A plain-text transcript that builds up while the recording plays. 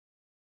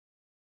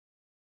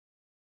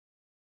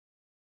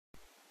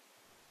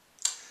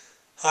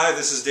Hi,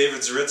 this is David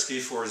Zaritsky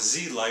for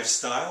Z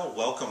Lifestyle.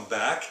 Welcome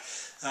back.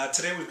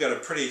 Today we've got a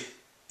pretty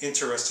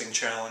interesting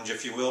challenge,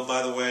 if you will.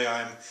 By the way,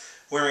 I'm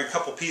wearing a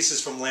couple pieces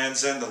from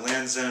Land's End, the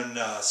Land's End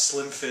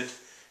Slim Fit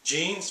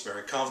jeans.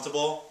 Very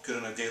comfortable, good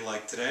on a day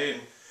like today,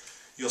 and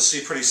you'll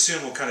see pretty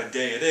soon what kind of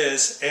day it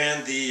is.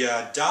 And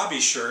the Dobby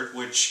shirt,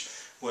 which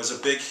was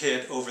a big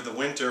hit over the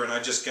winter, and I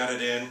just got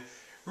it in.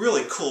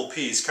 Really cool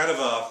piece, kind of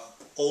a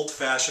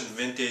old-fashioned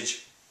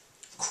vintage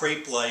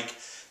crepe-like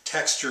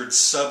textured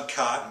slub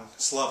cotton,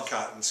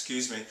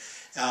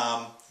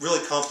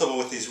 really comfortable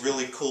with these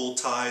really cool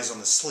ties on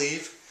the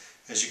sleeve,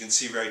 as you can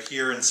see right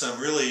here, and some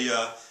really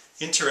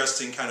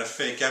interesting kind of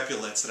fake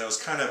epaulets that I was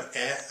kind of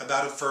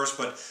about at first,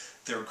 but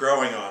they're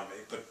growing on me.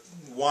 But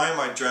why am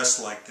I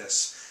dressed like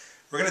this?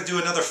 We're going to do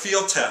another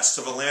field test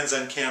of a Land's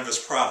End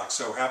canvas product,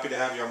 so happy to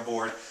have you on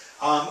board.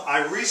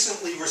 I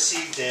recently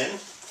received in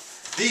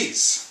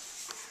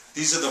these.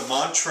 These are the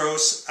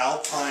Montrose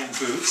Alpine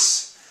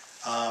Boots.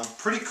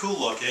 Pretty cool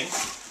looking,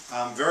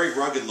 very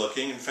rugged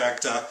looking. In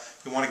fact,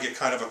 if we want to get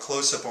kind of a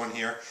close-up on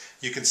here,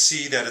 you can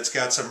see that it's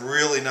got some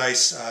really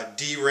nice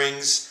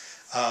D-rings,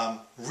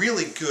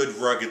 really good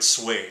rugged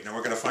suede. Now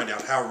we're going to find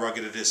out how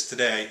rugged it is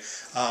today.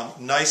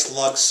 Nice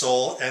lug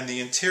sole, and the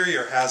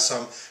interior has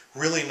some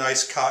really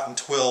nice cotton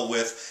twill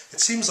with,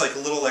 it seems like a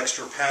little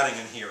extra padding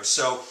in here.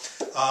 So,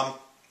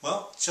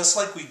 well, just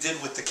like we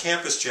did with the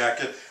campus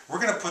jacket,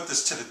 we're going to put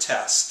this to the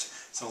test.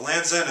 So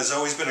Land's End has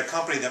always been a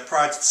company that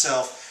prides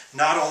itself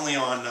not only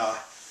on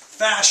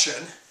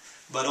fashion,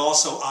 but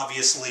also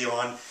obviously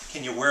on,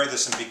 can you wear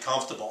this and be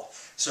comfortable?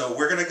 So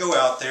we're going to go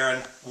out there,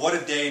 and what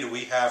a day do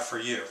we have for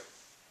you.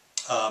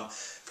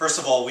 First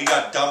of all, we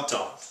got dumped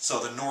on. So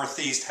the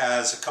Northeast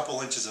has a couple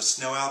inches of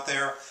snow out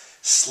there,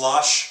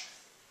 slush,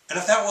 and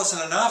if that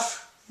wasn't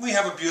enough, we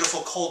have a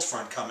beautiful cold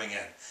front coming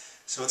in.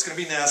 So it's going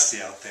to be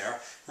nasty out there.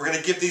 We're going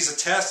to give these a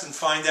test and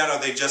find out, are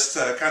they just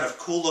kind of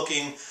cool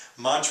looking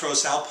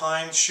Montrose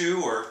Alpine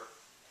shoe, or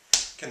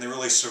can they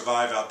really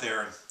survive out there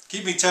and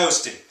keep me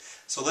toasty?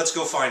 So let's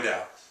go find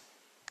out.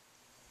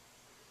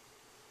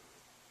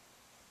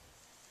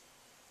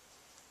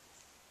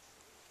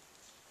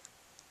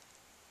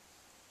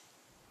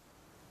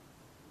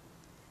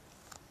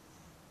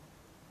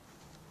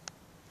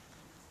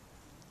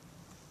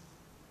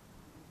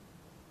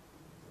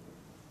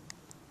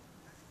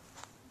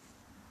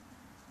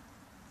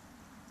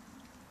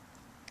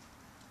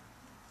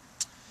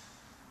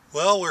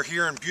 Well, we're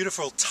here in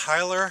beautiful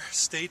Tyler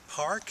State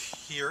Park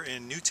here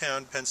in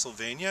Newtown,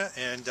 Pennsylvania,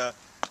 and as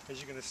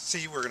you're going to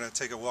see, we're going to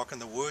take a walk in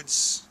the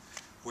woods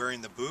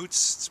wearing the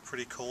boots. It's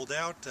pretty cold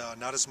out,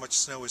 not as much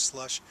snow or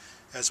slush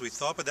as we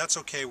thought, but that's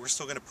okay. We're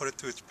still going to put it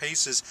through its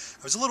paces.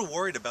 I was a little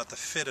worried about the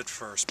fit at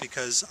first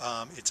because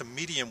it's a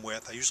medium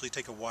width. I usually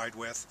take a wide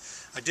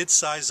width. I did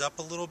size up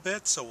a little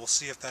bit, so we'll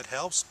see if that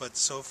helps, but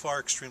so far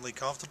extremely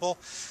comfortable.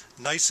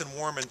 Nice and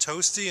warm and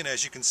toasty, and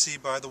as you can see,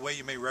 by the way,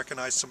 you may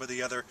recognize some of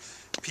the other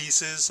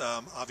pieces.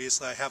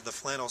 Obviously I have the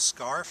flannel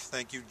scarf,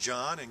 thank you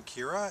John and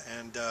Kira,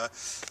 and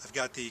I've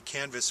got the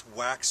canvas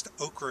waxed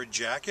ochre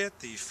jacket,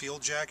 the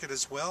field jacket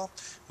as well,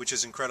 which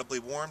is incredibly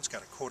warm. It's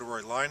got a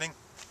corduroy lining,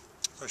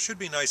 so it should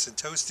be nice and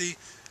toasty.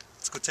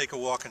 Let's go take a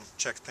walk and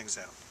check things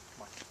out.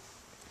 Come on.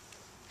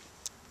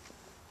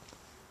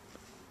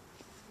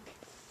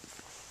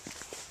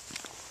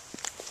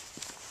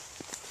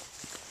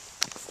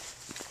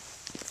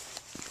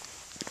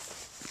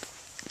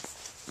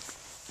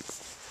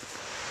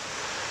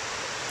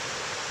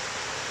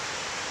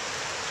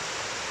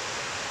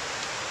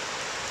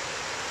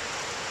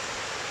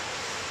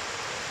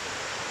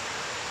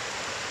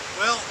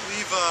 Well,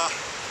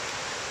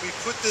 we've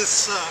put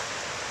this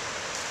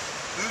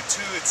boot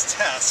to its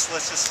test,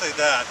 let's just say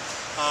that.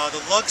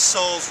 The lug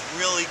sole's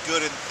really good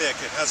and thick.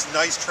 It has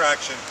nice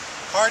traction.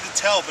 Hard to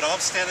tell, but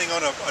I'm standing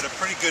on a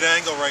pretty good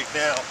angle right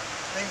now.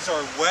 Things are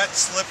wet,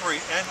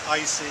 slippery, and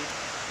icy.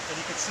 And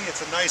you can see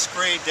it's a nice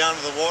grade down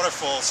to the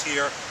waterfalls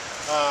here.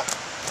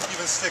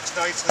 Even sticks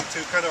nicely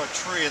to kind of a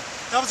tree. And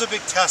that was a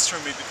big test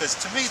for me because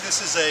to me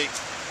this is a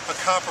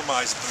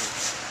compromise boot.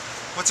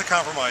 What's a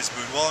compromise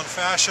boot? Well, in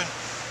fashion,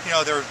 you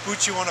know, there are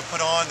boots you want to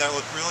put on that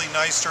look really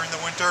nice during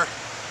the winter.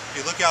 If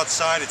you look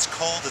outside, it's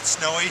cold, it's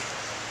snowy,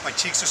 my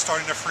cheeks are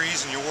starting to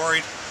freeze, and you're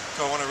worried,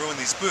 do I want to ruin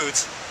these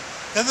boots?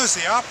 Then there's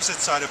the opposite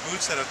side of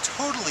boots that are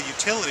totally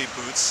utility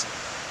boots.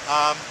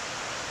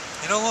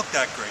 They don't look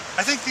that great.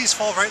 I think these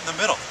fall right in the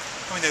middle.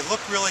 I mean, they look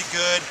really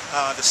good.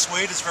 The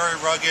suede is very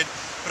rugged,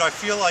 but I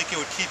feel like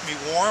it would keep me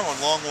warm on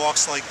long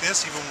walks like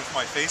this, even if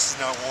my face is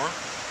not warm.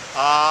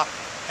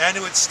 And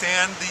it would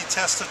stand the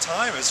test of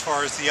time as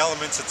far as the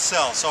elements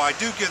itself. So I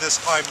do give this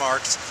high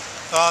marks.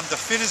 The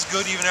fit is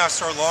good even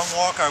after a long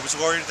walk. I was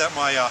worried that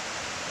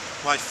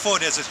my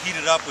foot, as it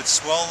heated up, would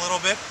swell a little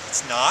bit.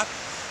 It's not.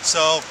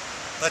 So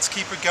let's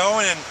keep it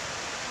going and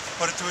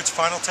put it through its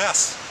final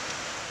test.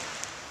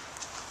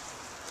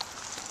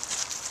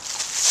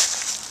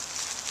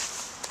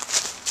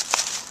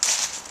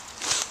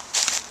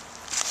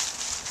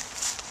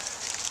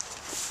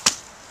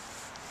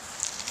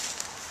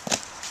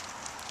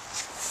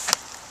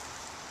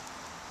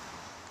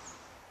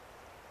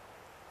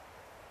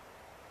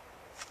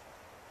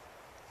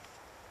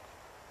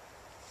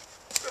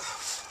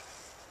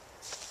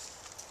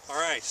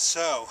 Alright,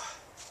 so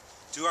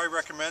do I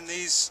recommend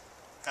these?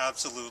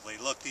 Absolutely.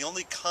 Look, the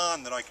only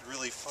con that I could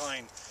really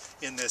find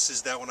in this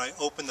is that when I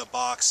opened the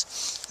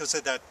box, there's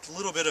that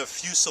little bit of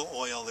fusel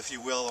oil, if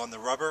you will, on the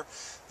rubber,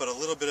 but a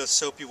little bit of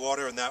soapy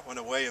water, and that went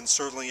away. And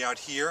certainly out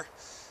here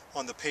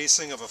on the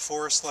pacing of a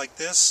forest like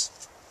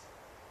this,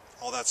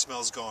 all that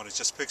smell's gone. It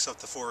just picks up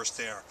the forest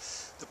air.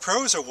 The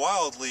pros are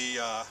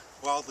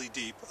wildly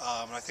deep,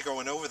 and I think I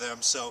went over them,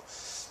 so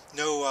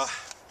no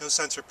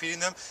sense repeating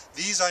them.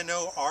 These I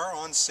know are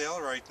on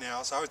sale right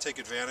now, so I would take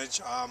advantage.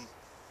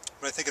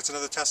 But I think it's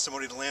another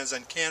testimony to Land's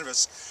End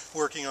Canvas,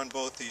 working on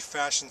both the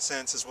fashion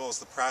sense as well as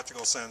the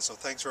practical sense. So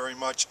thanks very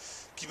much.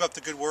 Keep up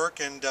the good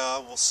work, and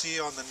we'll see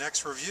you on the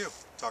next review.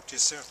 Talk to you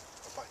soon.